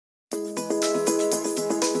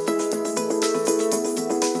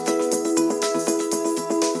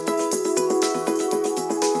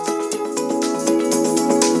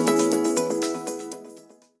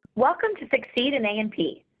Succeed in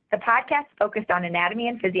A&P, the podcast focused on anatomy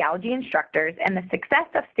and physiology instructors and the success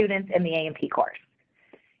of students in the A&P course.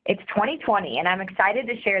 It's 2020, and I'm excited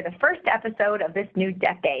to share the first episode of this new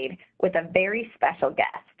decade with a very special guest.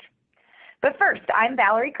 But first, I'm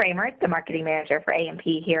Valerie Kramer, the marketing manager for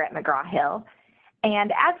A&P here at McGraw-Hill.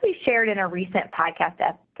 And as we shared in a recent podcast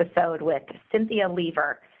episode with Cynthia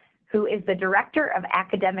Lever, who is the Director of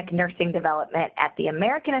Academic Nursing Development at the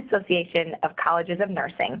American Association of Colleges of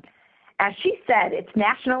Nursing, as she said, it's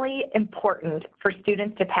nationally important for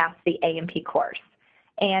students to pass the A&P course.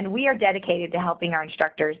 And we are dedicated to helping our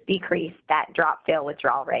instructors decrease that drop-fail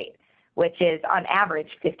withdrawal rate, which is on average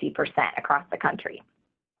 50% across the country.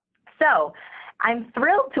 So I'm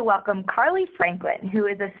thrilled to welcome Carly Franklin, who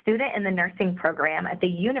is a student in the nursing program at the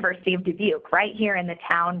University of Dubuque, right here in the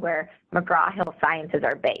town where McGraw-Hill Sciences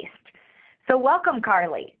are based. So welcome,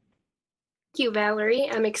 Carly. Thank you, Valerie.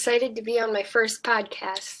 I'm excited to be on my first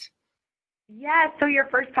podcast. Yeah, so your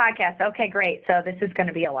first podcast. Okay, great. So this is going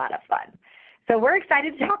to be a lot of fun. So we're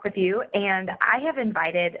excited to talk with you, and I have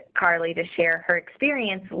invited Carly to share her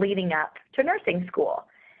experience leading up to nursing school.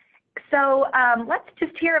 So let's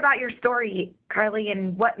just hear about your story, Carly,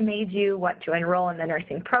 and what made you want to enroll in the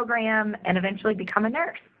nursing program and eventually become a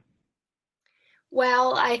nurse.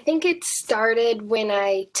 Well, I think it started when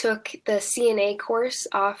I took the CNA course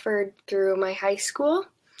offered through my high school.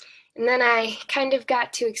 And then I kind of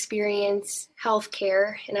got to experience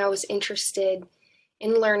healthcare, and I was interested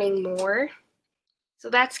in learning more. So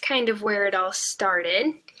that's kind of where it all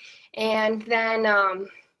started. And then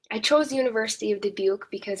I chose University of Dubuque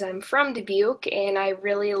because I'm from Dubuque, and I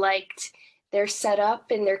really liked their setup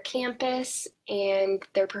and their campus and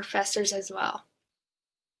their professors as well.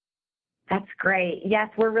 That's great. Yes,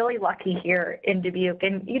 we're really lucky here in Dubuque,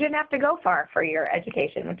 and you didn't have to go far for your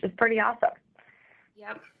education, which is pretty awesome.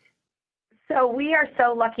 Yep. So we are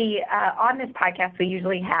so lucky. On this podcast, we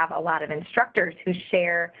usually have a lot of instructors who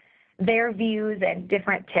share their views and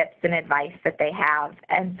different tips and advice that they have.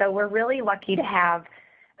 And so we're really lucky to have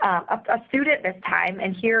a student this time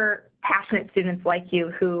and hear passionate students like you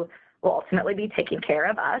who will ultimately be taking care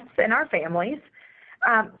of us and our families.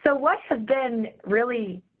 So what has been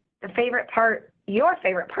really your favorite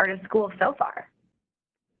part of school so far?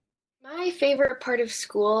 My favorite part of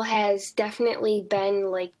school has definitely been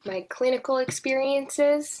like my clinical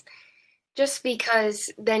experiences, just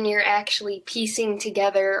because then you're actually piecing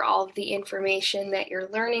together all of the information that you're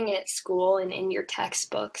learning at school and in your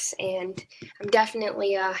textbooks, and I'm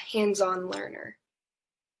definitely a hands-on learner.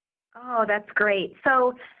 Oh, that's great.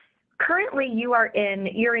 So currently you're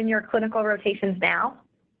in your clinical rotations now?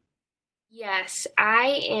 Yes,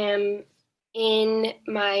 I am in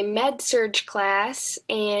my med-surg class,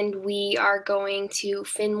 and we are going to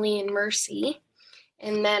Finley and Mercy.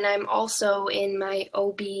 And then I'm also in my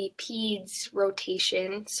OB-Peds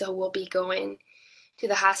rotation, so we'll be going to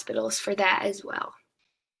the hospitals for that as well.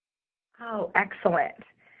 Oh, excellent.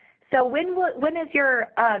 So when is your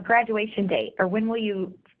graduation date, or when will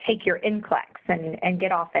you take your NCLEX and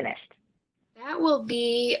get all finished? That will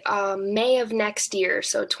be May of next year,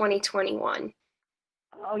 so 2021.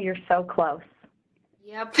 Oh, you're so close.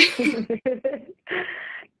 Yep.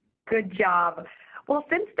 Good job. Well,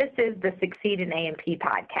 since this is the Succeed in A&P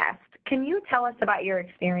podcast, can you tell us about your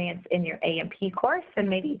experience in your A&P course and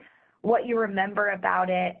maybe what you remember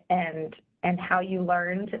about it and how you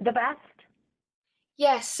learned the best?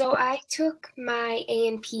 Yes, so I took my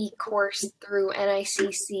A&P course through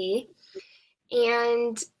NICC,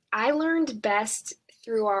 and I learned best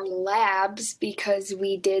through our labs because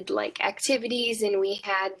we did like activities and we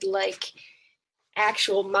had like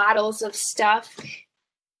actual models of stuff.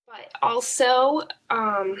 But also,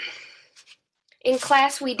 in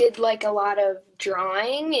class we did like a lot of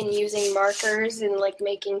drawing and using markers and like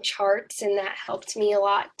making charts, and that helped me a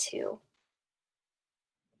lot too.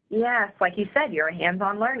 Yes, like you said, you're a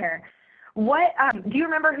hands-on learner. What do you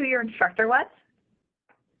remember who your instructor was?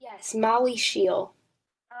 Yes, Molly Scheel.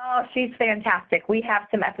 Oh, she's fantastic. We have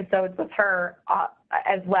some episodes with her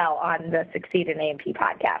as well on the Succeed in A&P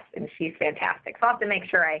podcast, and she's fantastic. So I'll have to make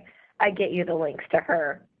sure I get you the links to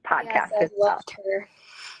her podcast yes, as well. I loved her.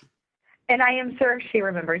 And I am sure she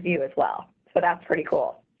remembers you as well. So that's pretty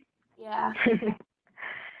cool. Yeah.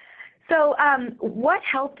 So what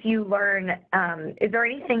helped you learn? Is there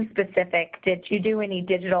anything specific? Did you do any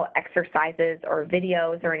digital exercises or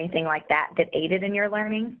videos or anything like that that aided in your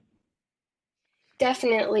learning?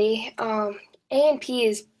 Definitely. A&P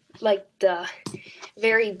is like the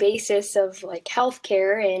very basis of like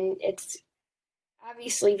healthcare, and it's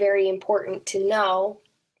obviously very important to know.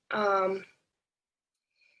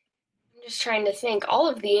 I'm just trying to think. All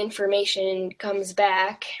of the information comes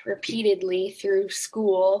back repeatedly through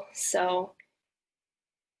school, so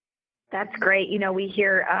That's great. You know, we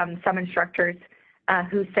hear some instructors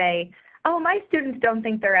who say, oh, my students don't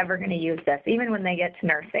think they're ever going to use this, even when they get to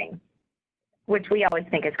nursing, which we always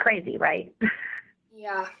think is crazy, right?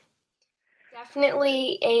 yeah,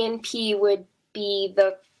 definitely A&P would be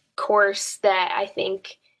the course that I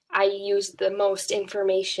think I used the most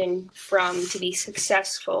information from to be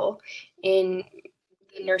successful in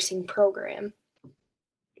the nursing program.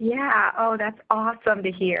 Yeah. Oh, that's awesome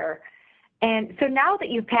to hear. And so now that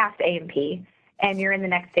you've passed A&P and you're in the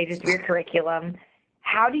next stages of your curriculum,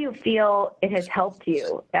 how do you feel it has helped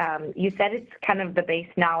you? You said it's kind of the base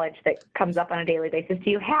knowledge that comes up on a daily basis. Do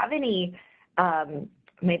you have any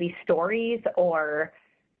maybe stories or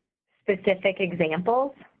specific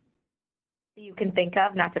examples that you can think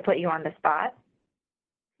of, not to put you on the spot?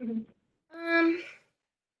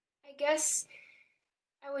 I guess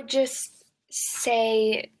I would just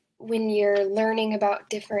say when you're learning about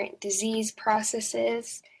different disease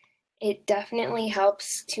processes, it definitely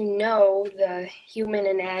helps to know the human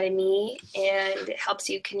anatomy and it helps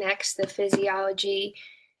you connect the physiology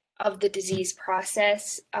of the disease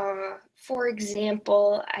process. For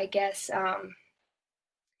example, I guess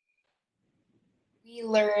we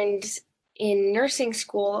learned in nursing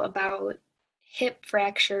school about hip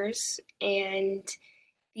fractures and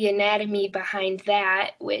the anatomy behind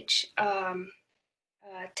that, which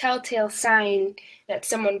a telltale sign that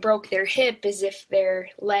someone broke their hip is if their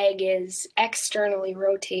leg is externally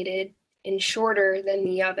rotated and shorter than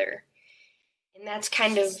the other. And that's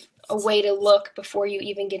kind of a way to look before you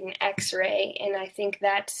even get an x-ray. And I think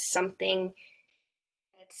that's something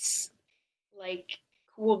that's like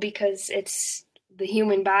cool because it's the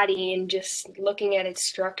human body and just looking at its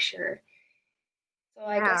structure. So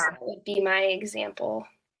I guess Yeah. that would be my example.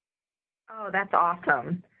 Oh, that's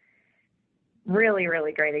awesome. Really,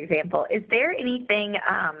 really great example. Is there anything,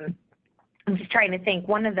 I'm just trying to think,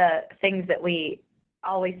 one of the things that we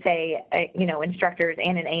always say, you know, instructors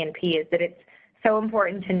and in A&P is that it's so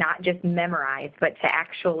important to not just memorize, but to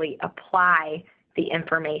actually apply the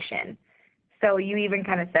information. So you even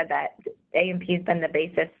kind of said that A&P has been the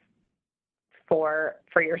basis for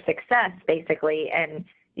your success, basically, and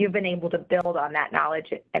you've been able to build on that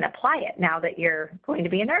knowledge and apply it now that you're going to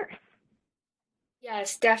be a nurse.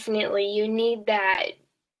 Yes, definitely. You need that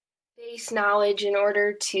base knowledge in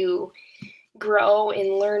order to grow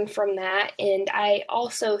and learn from that. And I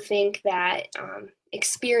also think that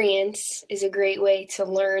experience is a great way to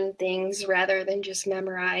learn things rather than just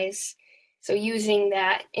memorize. So, using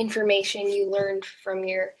that information you learned from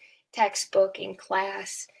your textbook in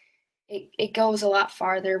class, it goes a lot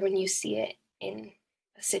farther when you see it in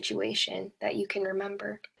a situation that you can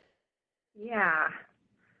remember. Yeah,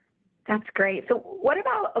 that's great. So what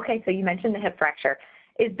about, okay, so you mentioned the hip fracture.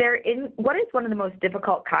 What is one of the most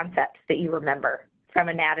difficult concepts that you remember from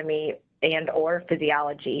anatomy and or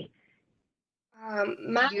physiology?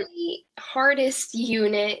 My You, hardest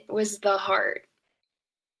unit was the heart.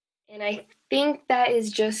 And I think that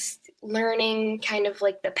is just learning kind of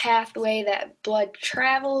like the pathway that blood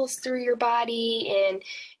travels through your body, and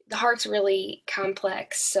the heart's really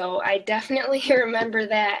complex. So I definitely remember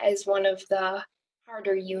that as one of the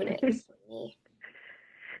harder units for me.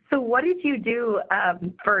 so what did you do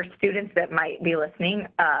for students that might be listening?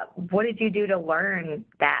 What did you do to learn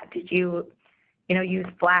that? Did you, you know, use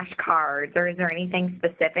flashcards, or is there anything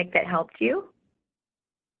specific that helped you?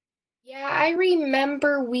 Yeah, I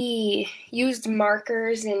remember we used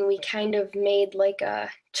markers and we kind of made like a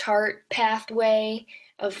chart pathway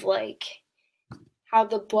of like how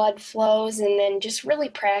the blood flows and then just really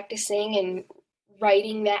practicing and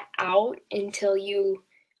writing that out until you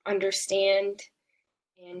understand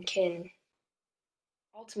and can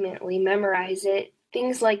ultimately memorize it.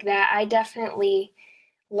 Things like that. I definitely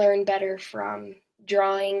learn better from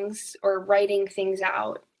drawings or writing things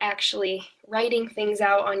out. Actually, writing things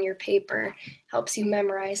out on your paper helps you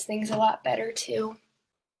memorize things a lot better too.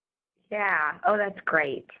 Yeah. Oh, that's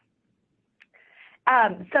great.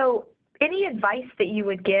 So any advice that you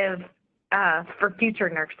would give for future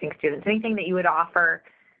nursing students, anything that you would offer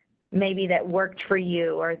maybe that worked for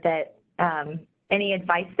you, or that any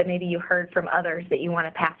advice that maybe you heard from others that you want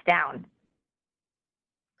to pass down?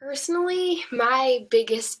 Personally, my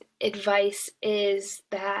biggest advice is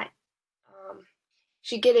that um, you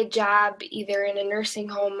should get a job either in a nursing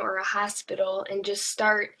home or a hospital and just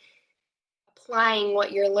start applying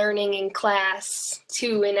what you're learning in class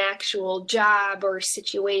to an actual job or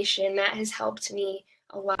situation. That has helped me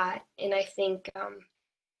a lot. And I think I'm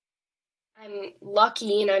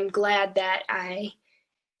lucky and I'm glad that I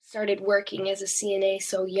started working as a CNA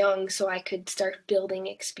so young so I could start building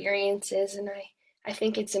experiences. And I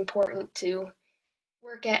think it's important to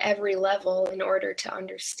work at every level in order to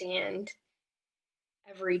understand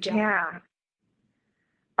every job. Yeah.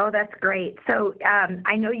 Oh, that's great. So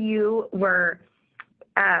I know you were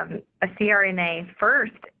a CRNA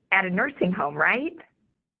first at a nursing home, right?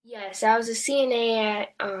 Yes, I was a CNA at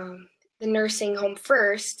the nursing home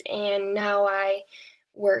first, and now I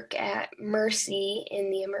work at Mercy in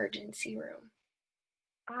the emergency room.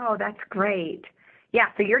 Oh, that's great. Yeah,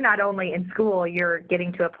 so you're not only in school, you're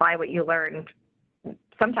getting to apply what you learned,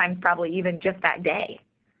 sometimes probably even just that day.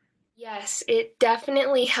 Yes, it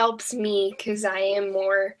definitely helps me because I'm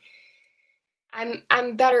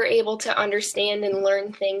better able to understand and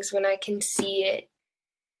learn things when I can see it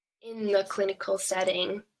in the clinical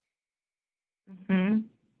setting. Hmm.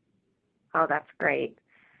 Oh, that's great.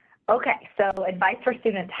 Okay, so advice for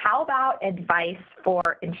students. How about advice for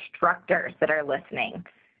instructors that are listening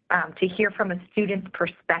to hear from a student's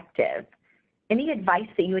perspective? Any advice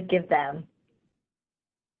that you would give them?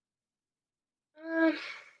 Um,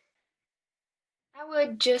 I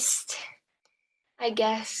would just, I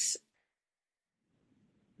guess,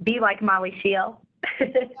 Be like Molly Shield.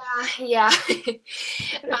 yeah.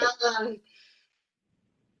 um,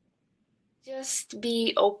 just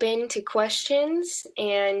be open to questions,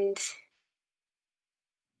 and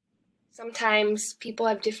sometimes people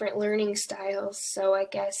have different learning styles, so I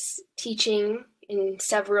guess teaching in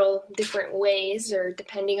several different ways or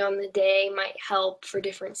depending on the day might help for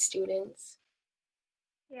different students.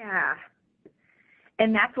 Yeah.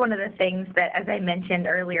 And that's one of the things that, as I mentioned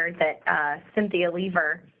earlier, that Cynthia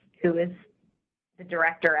Lever, who is the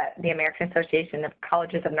director at the American Association of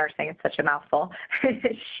Colleges of Nursing, it's such a mouthful,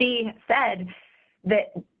 she said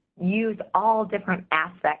that use all different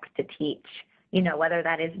aspects to teach, you know, whether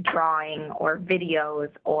that is drawing or videos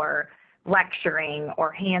or lecturing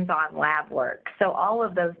or hands-on lab work. So all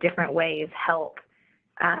of those different ways help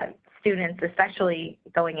students, especially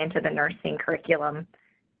going into the nursing curriculum,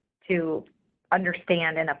 to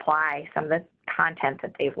understand and apply some of the content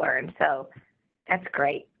that they've learned. So that's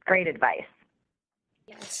great. Great advice.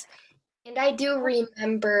 Yes. And I do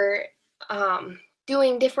remember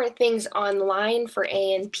doing different things online for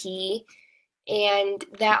A&P, and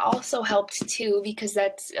that also helped too because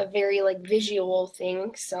that's a very like visual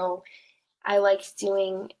thing. So I liked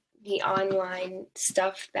doing the online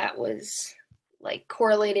stuff that was like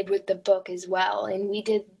correlated with the book as well. And we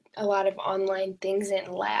did a lot of online things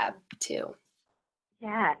in lab too.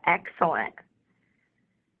 Yeah, excellent.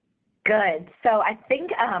 Good. So I think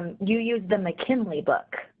you used the McKinley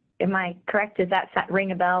book. Am I correct? Does that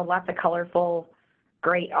ring a bell? Lots of colorful,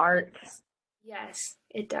 great art. Yes,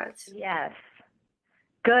 it does. Yes.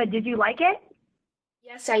 Good. Did you like it?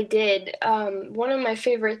 Yes, I did. One of my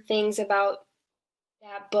favorite things about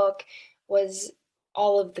that book was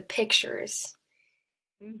all of the pictures.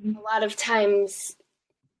 Mm-hmm. A lot of times,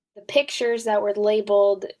 the pictures that were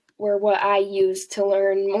labeled were what I used to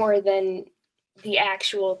learn more than the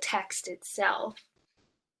actual text itself.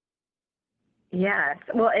 Yes.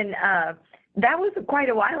 Well, and that was quite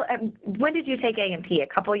a while. When did you take A&P? A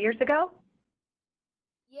couple of years ago?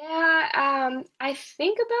 Yeah, I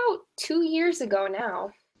think about 2 years ago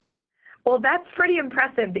now. Well, that's pretty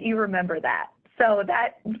impressive that you remember that. So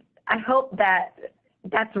that I hope that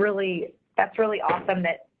that's really awesome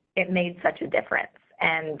that it made such a difference.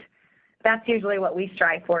 And that's usually what we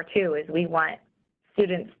strive for too, is we want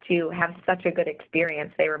students to have such a good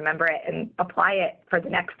experience they remember it and apply it for the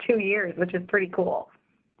next 2 years, which is pretty cool.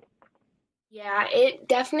 Yeah, it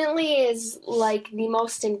definitely is like the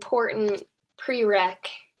most important prereq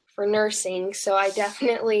for nursing. So I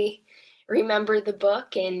definitely remember the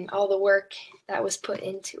book and all the work that was put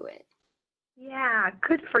into it. Yeah,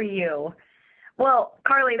 good for you. Well,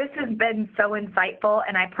 Carly, this has been so insightful,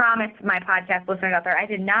 and I promise my podcast listeners out there, I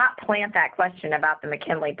did not plant that question about the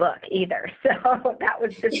McKinley book either. So that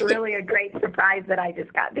was just really a great surprise that I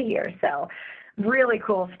just got to hear. So really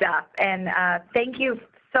cool stuff. And thank you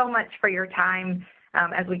so much for your time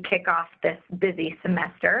as we kick off this busy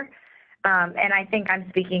semester. And I think I'm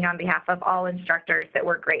speaking on behalf of all instructors that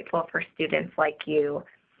we're grateful for students like you.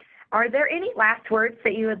 Are there any last words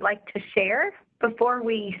that you would like to share before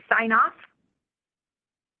we sign off?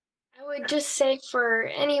 I would just say for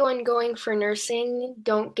anyone going for nursing,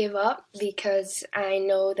 don't give up because I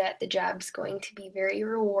know that the job's going to be very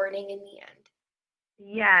rewarding in the end.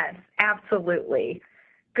 Yes, absolutely.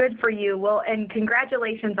 Good for you. Well, and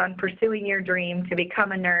congratulations on pursuing your dream to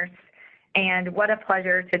become a nurse. And what a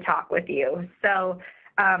pleasure to talk with you. So,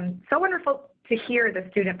 so wonderful to hear the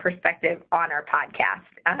student perspective on our podcast.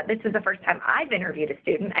 This is the first time I've interviewed a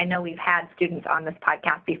student. I know we've had students on this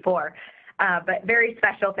podcast before, but very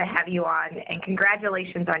special to have you on, and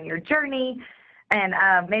congratulations on your journey. And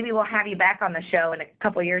maybe we'll have you back on the show in a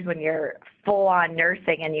couple of years when you're full on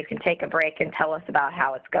nursing and you can take a break and tell us about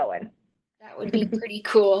how it's going. That would be pretty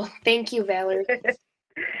cool. Thank you, Valerie.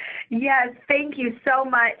 Yes, thank you so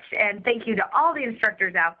much. And thank you to all the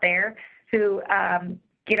instructors out there who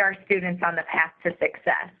get our students on the path to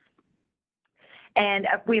success. And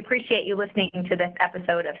we appreciate you listening to this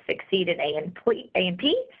episode of Succeed in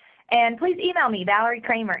A&P. And please email me, Valerie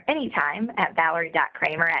Kramer, anytime at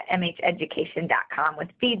valerie.kramer@mheducation.com with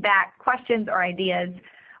feedback, questions, or ideas,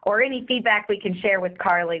 or any feedback we can share with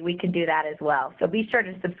Carly. We can do that as well. So be sure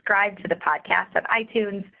to subscribe to the podcast on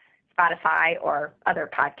iTunes, Spotify, or other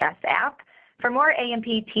podcast app for more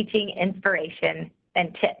A&P teaching inspiration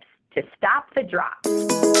and tips to stop the drop.